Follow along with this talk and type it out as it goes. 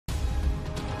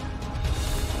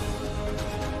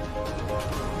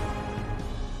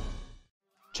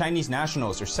Chinese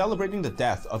nationals are celebrating the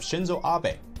death of Shinzo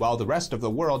Abe. While the rest of the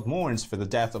world mourns for the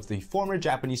death of the former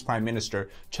Japanese Prime Minister,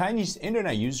 Chinese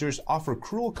internet users offer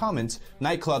cruel comments,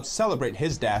 nightclubs celebrate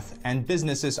his death, and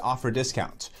businesses offer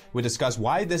discounts. We discuss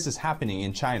why this is happening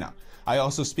in China. I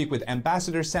also speak with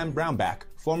Ambassador Sam Brownback,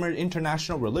 former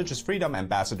International Religious Freedom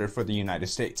Ambassador for the United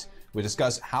States. We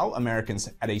discuss how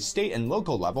Americans at a state and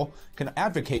local level can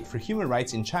advocate for human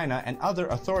rights in China and other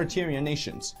authoritarian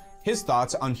nations. His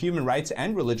thoughts on human rights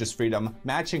and religious freedom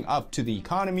matching up to the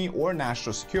economy or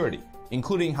national security,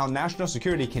 including how national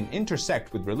security can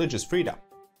intersect with religious freedom.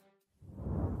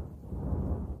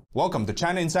 Welcome to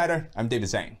China Insider, I'm David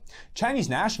Zhang. Chinese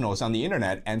nationals on the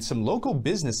internet and some local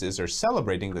businesses are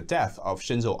celebrating the death of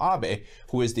Shinzo Abe,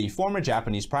 who is the former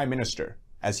Japanese Prime Minister,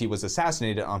 as he was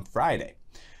assassinated on Friday.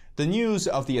 The news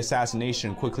of the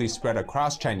assassination quickly spread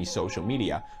across Chinese social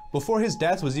media. Before his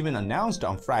death was even announced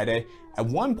on Friday, at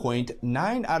one point,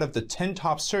 9 out of the 10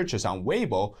 top searches on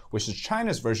Weibo, which is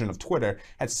China's version of Twitter,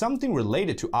 had something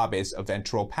related to Abe's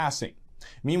eventual passing.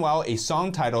 Meanwhile, a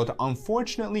song titled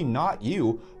Unfortunately Not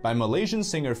You by Malaysian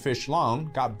singer Fish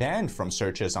Long got banned from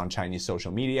searches on Chinese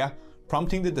social media,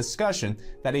 prompting the discussion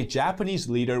that a Japanese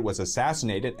leader was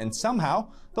assassinated and somehow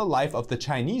the life of the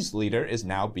Chinese leader is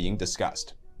now being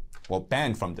discussed. Well,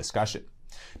 banned from discussion,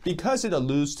 because it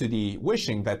alludes to the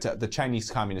wishing that the Chinese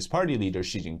Communist Party leader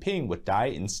Xi Jinping would die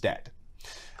instead.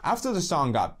 After the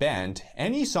song got banned,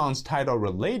 any songs title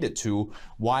related to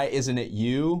 "Why isn't it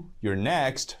you?", "You're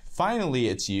next," "Finally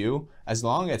it's you," "As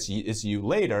long as it's you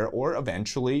later," or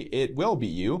 "Eventually it will be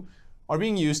you," are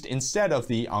being used instead of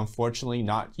the "Unfortunately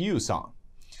Not You" song.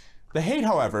 The hate,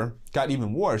 however, got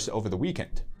even worse over the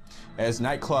weekend, as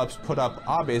nightclubs put up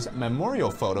Abe's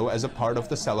memorial photo as a part of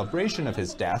the celebration of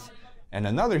his death, and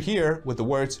another here with the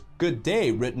words "Good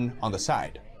Day" written on the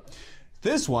side.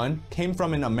 This one came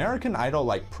from an American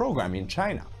Idol-like program in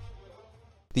China.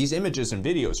 These images and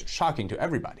videos are shocking to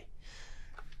everybody,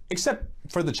 except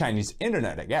for the Chinese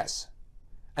internet, I guess.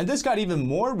 And this got even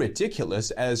more ridiculous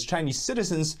as Chinese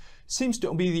citizens seems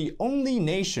to be the only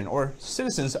nation or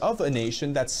citizens of a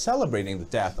nation that's celebrating the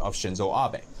death of Shinzo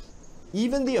Abe.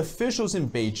 Even the officials in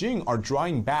Beijing are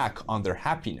drawing back on their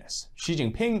happiness. Xi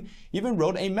Jinping even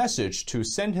wrote a message to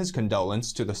send his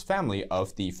condolence to the family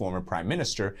of the former prime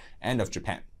minister and of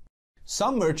Japan.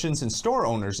 Some merchants and store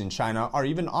owners in China are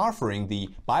even offering the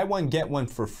buy one get one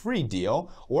for free deal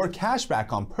or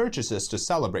cashback on purchases to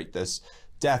celebrate this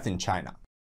death in China.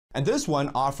 And this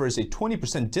one offers a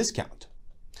 20% discount.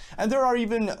 And there are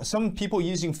even some people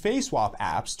using face swap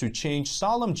apps to change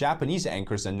solemn Japanese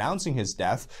anchors announcing his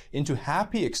death into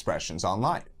happy expressions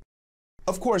online.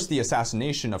 Of course, the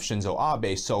assassination of Shinzo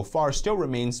Abe so far still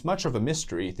remains much of a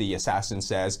mystery. The assassin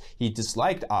says he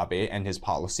disliked Abe and his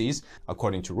policies,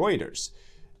 according to Reuters.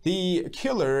 The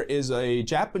killer is a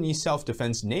Japanese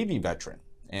self-defense Navy veteran,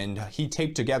 and he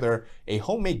taped together a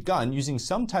homemade gun using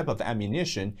some type of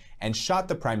ammunition and shot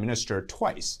the prime minister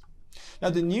twice. Now,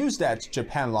 the news that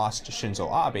Japan lost Shinzo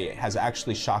Abe has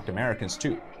actually shocked Americans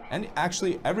too, and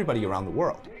actually everybody around the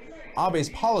world. Abe's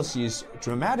policies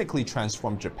dramatically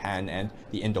transformed Japan and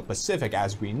the Indo-Pacific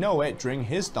as we know it during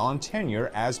his long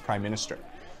tenure as prime minister,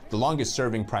 the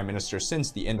longest-serving prime minister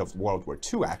since the end of World War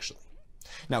II, actually.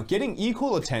 Now, getting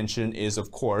equal attention is,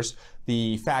 of course,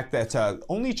 the fact that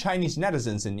only Chinese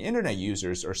netizens and internet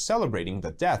users are celebrating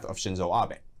the death of Shinzo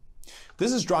Abe.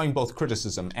 This is drawing both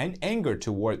criticism and anger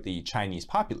toward the Chinese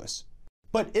populace.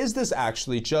 But is this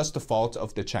actually just the fault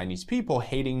of the Chinese people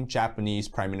hating Japanese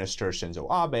Prime Minister Shinzo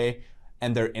Abe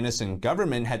and their innocent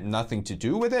government had nothing to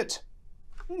do with it?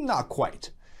 Not quite.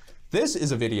 This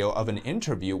is a video of an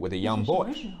interview with a young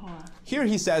boy. Here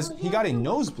he says he got a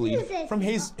nosebleed from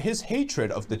his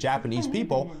hatred of the Japanese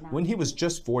people when he was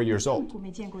just 4 years old.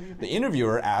 The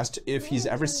interviewer asked if he's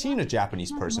ever seen a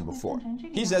Japanese person before.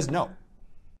 He says no.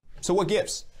 So what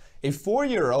gives? A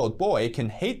 4-year-old boy can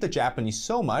hate the Japanese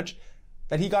so much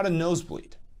that he got a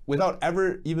nosebleed without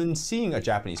ever even seeing a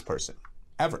Japanese person,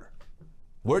 ever.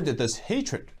 Where did this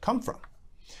hatred come from?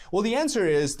 Well, the answer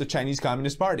is the Chinese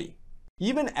Communist Party.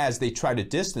 Even as they try to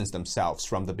distance themselves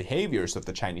from the behaviors of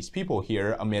the Chinese people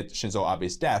here amid Shinzo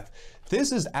Abe's death,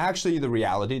 this is actually the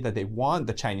reality that they want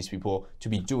the Chinese people to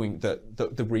be doing,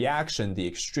 the reaction, the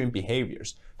extreme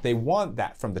behaviors. They want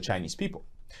that from the Chinese people.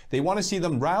 They want to see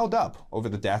them riled up over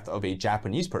the death of a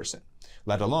Japanese person,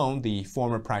 let alone the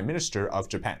former prime minister of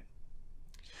Japan.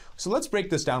 So let's break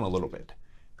this down a little bit.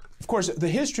 Of course, the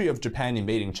history of Japan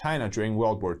invading China during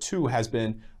World War II has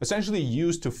been essentially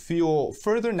used to fuel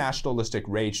further nationalistic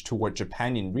rage toward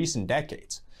Japan in recent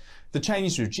decades. The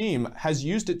Chinese regime has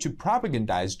used it to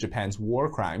propagandize Japan's war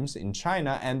crimes in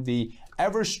China and the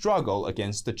ever struggle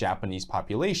against the Japanese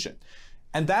population.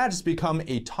 And that has become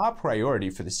a top priority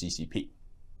for the CCP.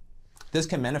 This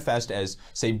can manifest as,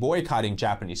 say, boycotting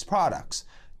Japanese products,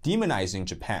 demonizing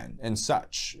Japan, and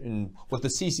such. And what the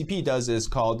CCP does is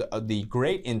called the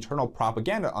Great Internal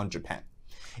Propaganda on Japan.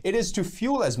 It is to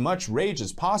fuel as much rage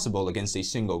as possible against a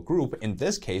single group, in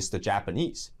this case, the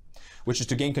Japanese, which is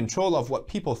to gain control of what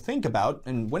people think about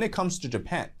and when it comes to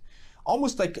Japan,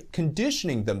 almost like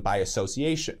conditioning them by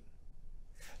association.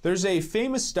 There's a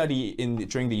famous study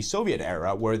during the Soviet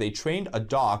era where they trained a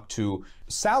dog to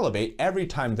salivate every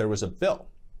time there was a bill.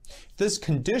 This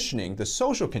conditioning, the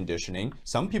social conditioning,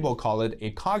 some people call it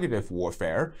a cognitive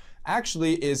warfare,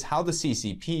 actually is how the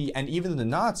CCP and even the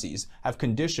Nazis have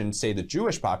conditioned, say, the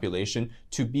Jewish population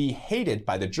to be hated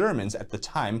by the Germans at the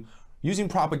time, using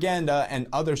propaganda and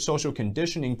other social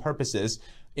conditioning purposes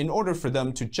in order for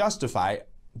them to justify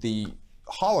the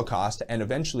Holocaust and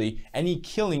eventually any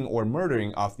killing or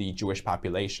murdering of the Jewish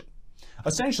population.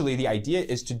 Essentially, the idea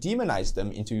is to demonize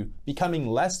them into becoming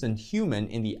less than human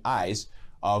in the eyes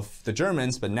of the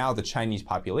Germans, but now the Chinese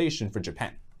population for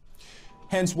Japan.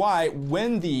 Hence why,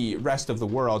 when the rest of the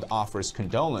world offers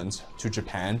condolence to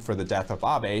Japan for the death of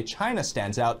Abe, China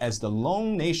stands out as the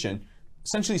lone nation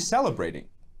essentially celebrating.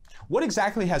 What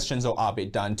exactly has Shinzo Abe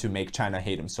done to make China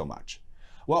hate him so much?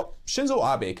 Well, Shinzo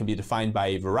Abe can be defined by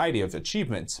a variety of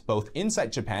achievements, both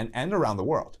inside Japan and around the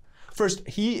world. First,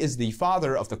 he is the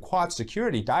father of the Quad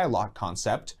Security Dialogue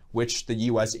concept, which the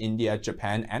US, India,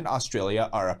 Japan, and Australia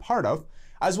are a part of,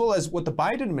 as well as what the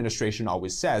Biden administration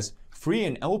always says, free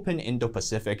and open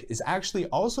Indo-Pacific is actually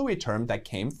also a term that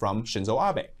came from Shinzo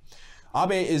Abe.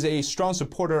 Abe is a strong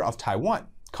supporter of Taiwan,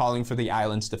 calling for the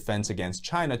island's defense against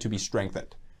China to be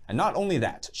strengthened. And not only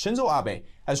that, Shinzo Abe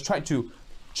has tried to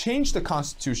change the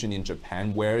constitution in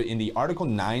Japan, where in the Article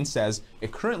 9 says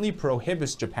it currently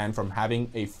prohibits Japan from having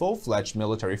a full-fledged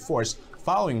military force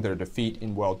following their defeat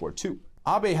in World War II.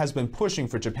 Abe has been pushing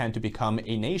for Japan to become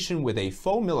a nation with a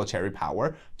full military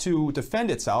power to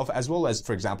defend itself, as well as,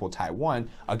 for example, Taiwan,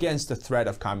 against the threat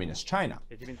of communist China.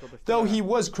 Though he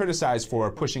was criticized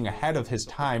for pushing ahead of his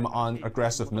time on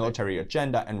aggressive military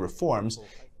agenda and reforms,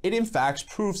 it in fact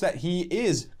proves that he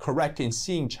is correct in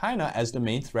seeing China as the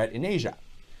main threat in Asia.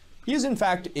 He is in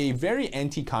fact a very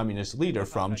anti-communist leader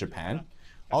from Japan.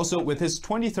 Also, with his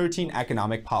 2013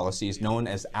 economic policies known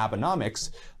as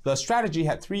Abenomics, the strategy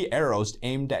had 3 arrows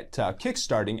aimed at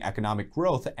kickstarting economic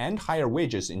growth and higher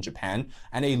wages in Japan,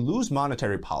 and a loose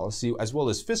monetary policy, as well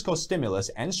as fiscal stimulus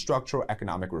and structural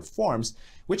economic reforms,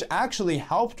 which actually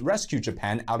helped rescue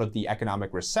Japan out of the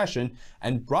economic recession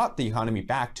and brought the economy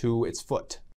back to its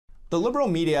foot. The liberal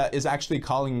media is actually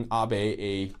calling Abe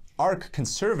a arch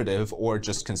conservative or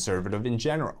just conservative in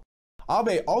general.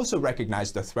 Abe also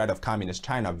recognized the threat of communist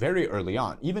China very early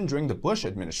on, even during the Bush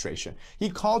administration. He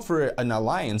called for an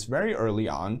alliance very early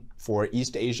on for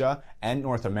East Asia and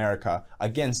North America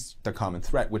against the common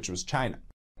threat, which was China.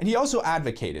 And he also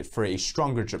advocated for a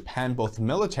stronger Japan both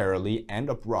militarily and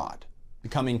abroad.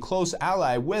 Becoming close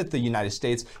ally with the United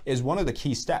States is one of the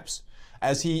key steps.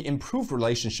 As he improved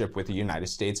relationship with the United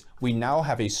States, we now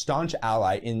have a staunch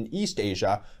ally in East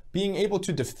Asia, being able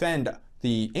to defend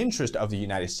the interest of the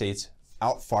United States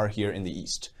out far here in the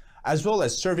East, as well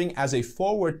as serving as a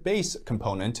forward base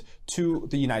component to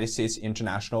the United States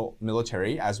international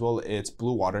military, as well as its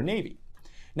Blue Water Navy.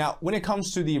 Now, when it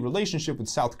comes to the relationship with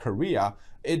South Korea,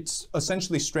 it's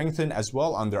essentially strengthened as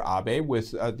well under Abe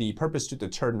with the purpose to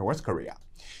deter North Korea.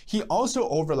 He also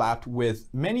overlapped with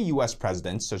many US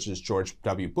presidents such as George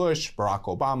W. Bush, Barack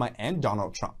Obama, and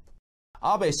Donald Trump.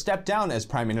 Abe stepped down as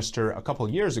prime minister a couple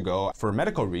years ago for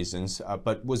medical reasons,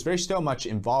 but was still much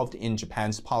involved in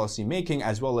Japan's policy making,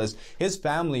 as well as his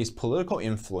family's political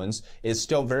influence is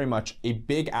still very much a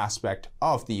big aspect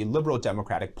of the Liberal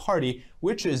Democratic Party,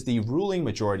 which is the ruling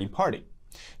majority party.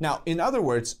 Now, in other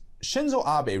words, Shinzo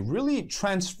Abe really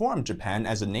transformed Japan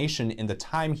as a nation in the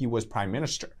time he was prime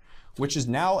minister, which is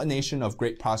now a nation of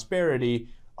great prosperity,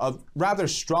 of rather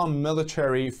strong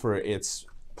military for its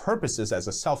purposes as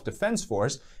a self-defense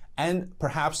force, and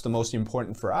perhaps the most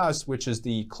important for us, which is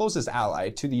the closest ally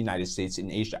to the United States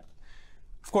in Asia.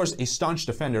 Of course, a staunch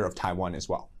defender of Taiwan as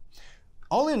well.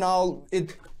 All in all,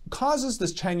 it causes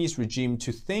this Chinese regime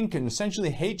to think and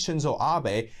essentially hate Shinzo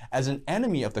Abe as an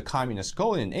enemy of the communist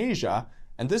goal in Asia,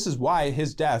 and this is why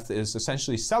his death is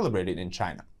essentially celebrated in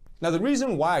China. Now, the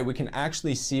reason why we can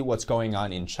actually see what's going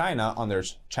on in China on their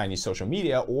Chinese social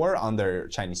media or on their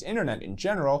Chinese internet in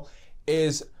general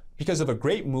is because of a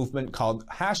great movement called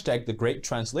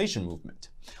 #TheGreatTranslation Movement.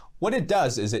 What it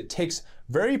does is it takes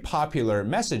very popular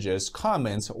messages,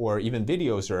 comments, or even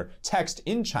videos or text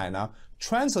in China,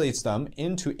 translates them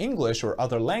into English or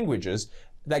other languages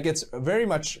that gets very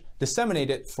much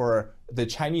disseminated for the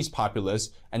Chinese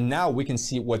populace, and now we can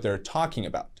see what they're talking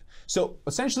about. So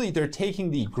essentially, they're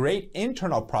taking the great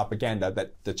internal propaganda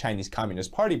that the Chinese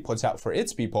Communist Party puts out for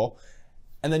its people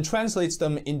and then translates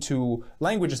them into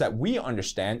languages that we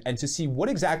understand and to see what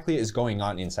exactly is going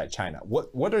on inside China.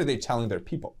 What are they telling their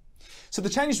people? So the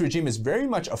Chinese regime is very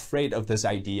much afraid of this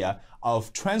idea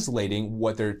of translating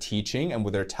what they're teaching and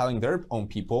what they're telling their own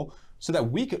people so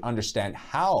that we could understand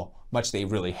how much they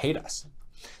really hate us.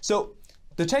 So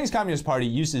the Chinese Communist Party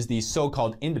uses these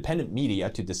so-called independent media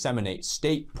to disseminate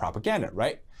state propaganda,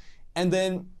 right? And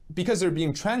then because they're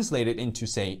being translated into,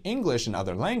 say, English and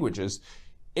other languages,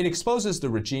 it exposes the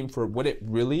regime for what it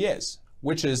really is,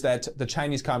 which is that the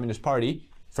Chinese Communist Party,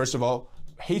 first of all,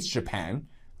 hates Japan,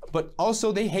 but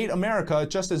also they hate America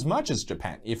just as much as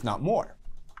Japan, if not more.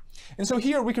 And so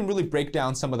here we can really break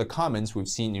down some of the comments we've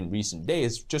seen in recent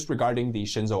days just regarding the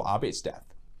Shinzo Abe's death.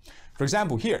 For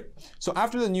example, here, so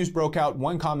after the news broke out,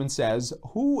 one comment says,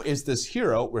 "Who is this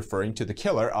hero?" referring to the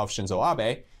killer of Shinzo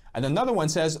Abe. And another one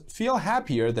says, "Feel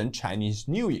happier than Chinese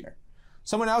New Year."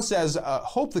 Someone else says,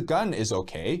 "Hope the gun is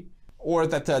okay," or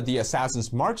that the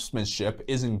assassin's marksmanship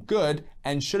isn't good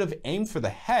and should have aimed for the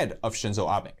head of Shinzo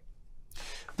Abe.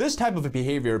 This type of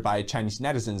behavior by Chinese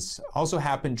netizens also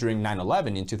happened during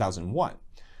 9/11 in 2001.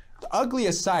 The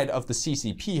ugliest side of the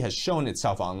CCP has shown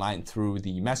itself online through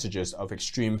the messages of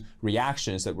extreme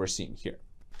reactions that we're seeing here.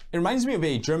 It reminds me of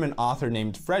a German author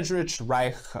named Friedrich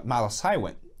Reich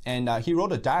Malesheimer, and he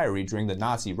wrote a diary during the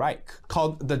Nazi Reich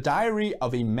called The Diary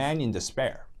of a Man in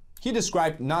Despair. He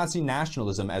described Nazi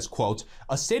nationalism as, quote,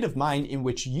 "a state of mind in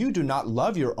which you do not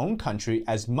love your own country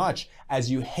as much as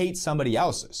you hate somebody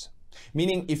else's."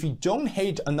 Meaning, if you don't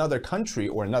hate another country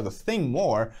or another thing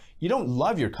more, you don't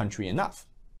love your country enough.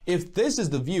 If this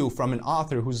is the view from an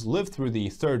author who's lived through the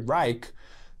Third Reich,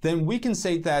 then we can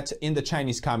say that in the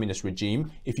Chinese Communist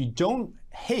regime, if you don't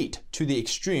hate to the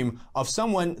extreme of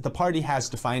someone the party has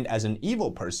defined as an evil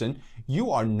person,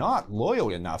 you are not loyal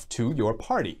enough to your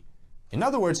party. In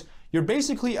other words, you're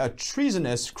basically a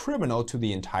treasonous criminal to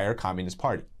the entire Communist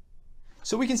Party.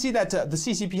 So we can see that the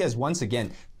CCP has once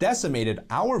again decimated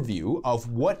our view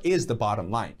of what is the bottom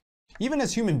line. Even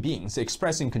as human beings,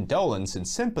 expressing condolence and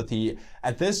sympathy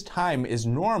at this time is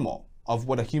normal of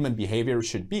what a human behavior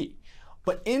should be.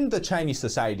 But in the Chinese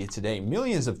society today,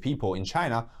 millions of people in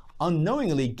China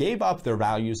unknowingly gave up their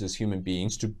values as human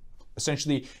beings to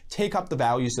essentially take up the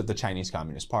values of the Chinese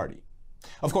Communist Party.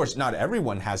 Of course, not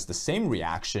everyone has the same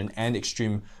reaction and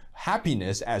extreme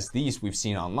happiness as these we've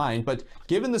seen online, but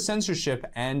given the censorship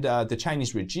and the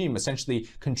Chinese regime essentially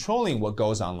controlling what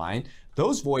goes online,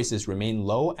 those voices remain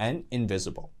low and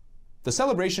invisible. The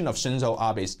celebration of Shinzo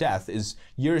Abe's death is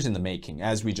years in the making,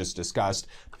 as we just discussed.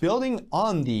 Building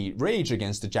on the rage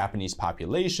against the Japanese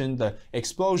population, the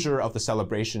exposure of the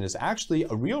celebration is actually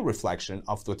a real reflection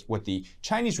of what the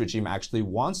Chinese regime actually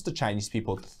wants the Chinese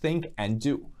people to think and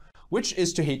do, which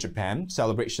is to hate Japan,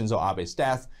 celebrate Shinzo Abe's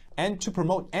death, and to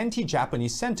promote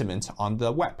anti-Japanese sentiment on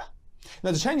the web.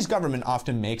 Now, the Chinese government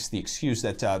often makes the excuse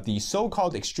that the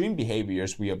so-called extreme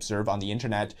behaviors we observe on the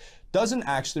internet doesn't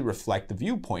actually reflect the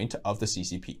viewpoint of the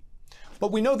CCP.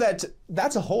 But we know that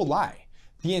that's a whole lie.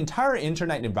 The entire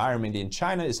internet environment in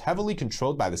China is heavily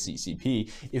controlled by the CCP.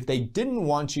 If they didn't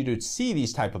want you to see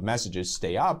these type of messages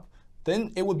stay up,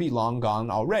 then it would be long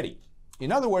gone already.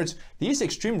 In other words, these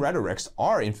extreme rhetorics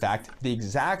are in fact the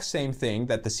exact same thing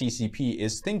that the CCP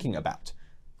is thinking about.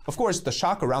 Of course, the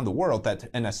shock around the world that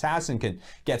an assassin can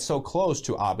get so close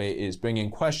to Abe is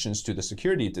bringing questions to the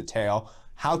security detail.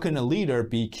 How can a leader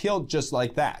be killed just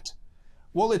like that?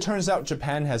 Well, it turns out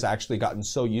Japan has actually gotten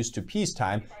so used to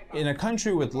peacetime in a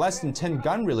country with less than 10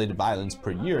 gun-related violence per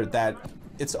year that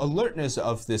its alertness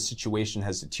of this situation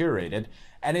has deteriorated,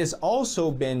 and it has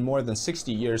also been more than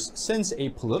 60 years since a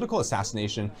political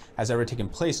assassination has ever taken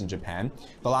place in Japan.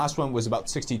 The last one was about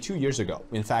 62 years ago.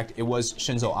 In fact, it was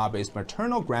Shinzo Abe's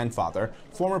maternal grandfather,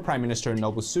 former Prime Minister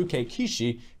Nobusuke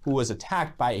Kishi, who was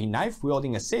attacked by a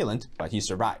knife-wielding assailant, but he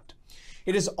survived.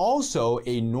 It is also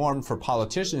a norm for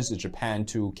politicians in Japan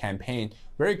to campaign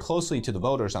very closely to the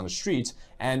voters on the streets,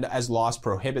 and as laws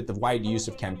prohibit the wide use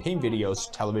of campaign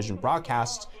videos, television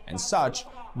broadcasts, and such,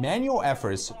 manual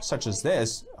efforts such as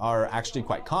this are actually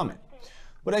quite common.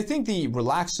 But I think the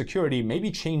relaxed security may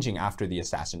be changing after the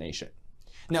assassination.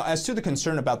 Now, as to the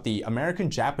concern about the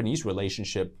American-Japanese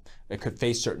relationship that could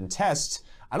face certain tests,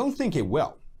 I don't think it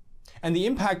will. And the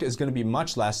impact is going to be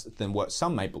much less than what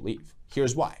some might believe.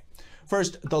 Here's why.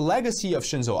 First, the legacy of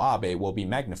Shinzo Abe will be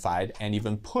magnified and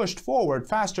even pushed forward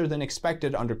faster than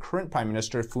expected under current Prime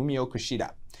Minister Fumio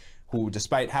Kishida, who,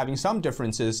 despite having some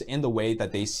differences in the way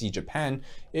that they see Japan,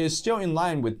 is still in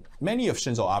line with many of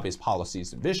Shinzo Abe's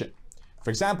policies and vision. For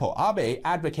example, Abe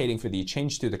advocating for the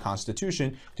change to the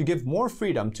constitution to give more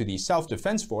freedom to the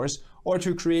self-defense force or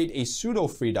to create a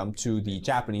pseudo-freedom to the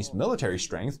Japanese military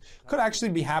strength could actually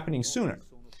be happening sooner.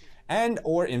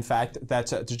 Or in fact, that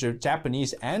the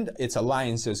Japanese and its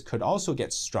alliances could also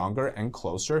get stronger and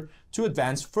closer to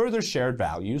advance further shared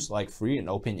values like free and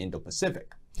open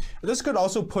Indo-Pacific. This could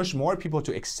also push more people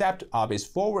to accept Abe's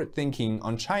forward thinking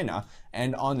on China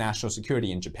and on national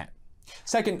security in Japan.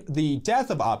 Second, the death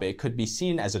of Abe could be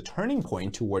seen as a turning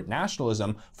point toward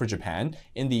nationalism for Japan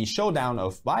in the showdown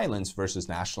of violence versus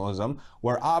nationalism,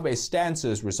 where Abe's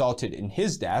stances resulted in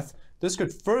his death. This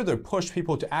could further push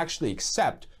people to actually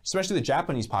accept, especially the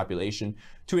Japanese population,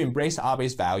 to embrace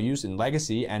Abe's values and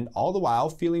legacy, and all the while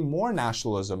feeling more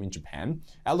nationalism in Japan,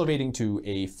 elevating to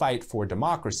a fight for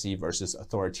democracy versus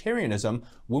authoritarianism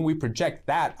when we project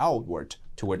that outward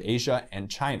toward Asia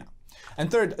and China. And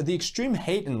third, the extreme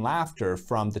hate and laughter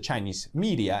from the Chinese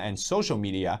media and social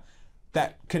media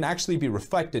that can actually be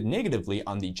reflected negatively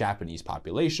on the Japanese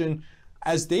population,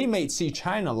 as they might see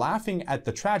China laughing at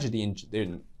the tragedy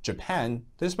in Japan.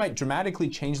 This might dramatically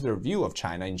change their view of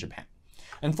China in Japan.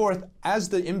 And fourth, as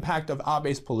the impact of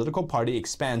Abe's political party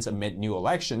expands amid new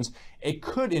elections, it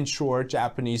could ensure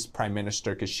Japanese Prime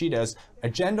Minister Kishida's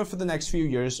agenda for the next few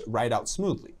years ride out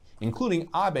smoothly, including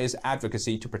Abe's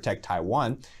advocacy to protect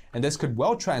Taiwan, and this could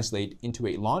well translate into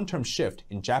a long-term shift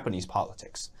in Japanese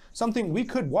politics, something we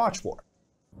could watch for.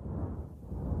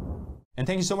 And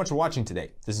thank you so much for watching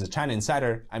today. This is China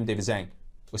Insider. I'm David Zhang.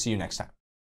 We'll see you next time.